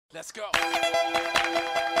Let's go.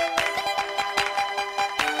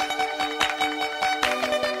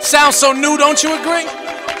 Sounds so new, don't you agree?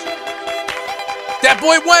 That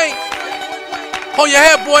boy Wayne. Hold your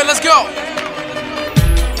head, boy, let's go.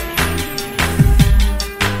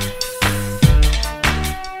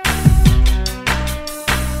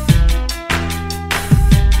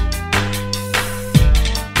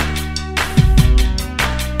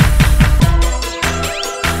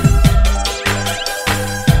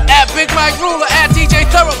 At Big Mike Ruler, at DJ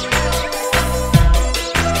Thorough.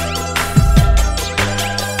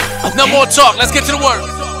 Okay. No more talk, let's get to the work.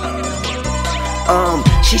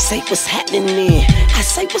 She say what's happening then. I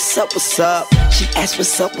say what's up, what's up. She ask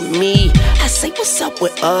what's up with me. I say what's up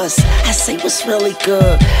with us. I say what's really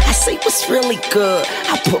good. I say what's really good.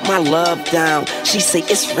 I put my love down. She say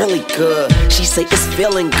it's really good. She say it's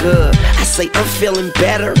feeling good. I say I'm feeling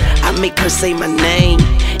better. I make her say my name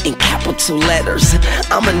in capital letters.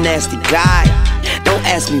 I'm a nasty guy. Don't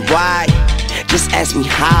ask me why. Just ask me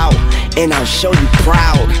how, and I'll show you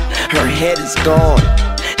proud. Her head is gone.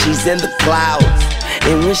 She's in the clouds.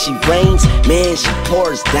 And when she rains, man, she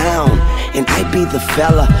pours down. And I be the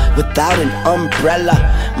fella without an umbrella.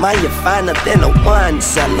 Mine, you're finer than a wine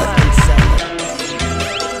cellar.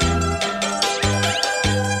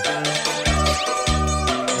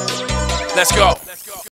 Let's go.